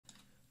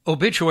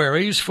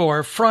Obituaries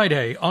for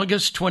Friday,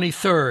 August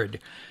 23rd.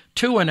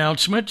 Two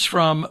announcements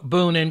from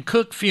Boone and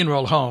Cook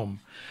Funeral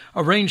Home.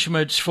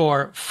 Arrangements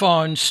for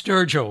Fawn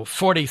Sturgill,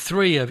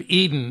 43 of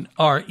Eden,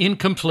 are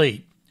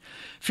incomplete.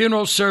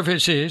 Funeral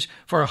services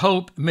for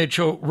Hope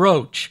Mitchell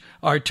Roach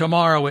are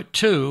tomorrow at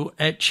 2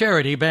 at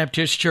Charity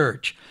Baptist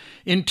Church.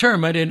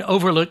 Interment in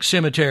Overlook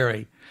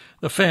Cemetery.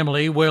 The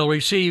family will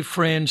receive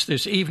friends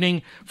this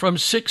evening from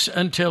 6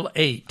 until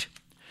 8.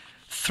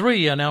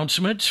 Three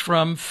announcements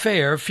from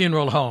Fair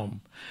Funeral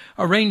Home.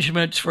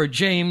 Arrangements for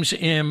James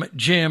M.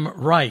 Jim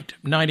Wright,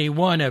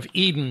 91 of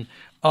Eden,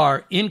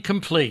 are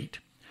incomplete.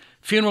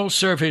 Funeral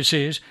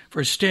services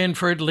for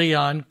Stanford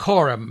Leon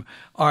Coram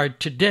are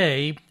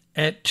today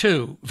at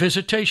 2,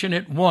 visitation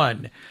at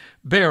 1,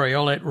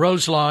 burial at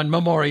Roselawn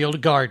Memorial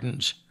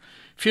Gardens.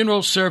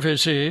 Funeral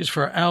services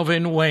for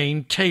Alvin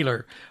Wayne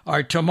Taylor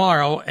are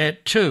tomorrow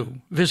at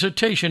 2,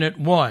 visitation at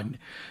 1,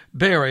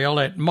 burial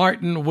at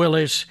Martin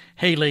Willis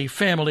Haley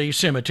Family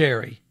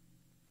Cemetery.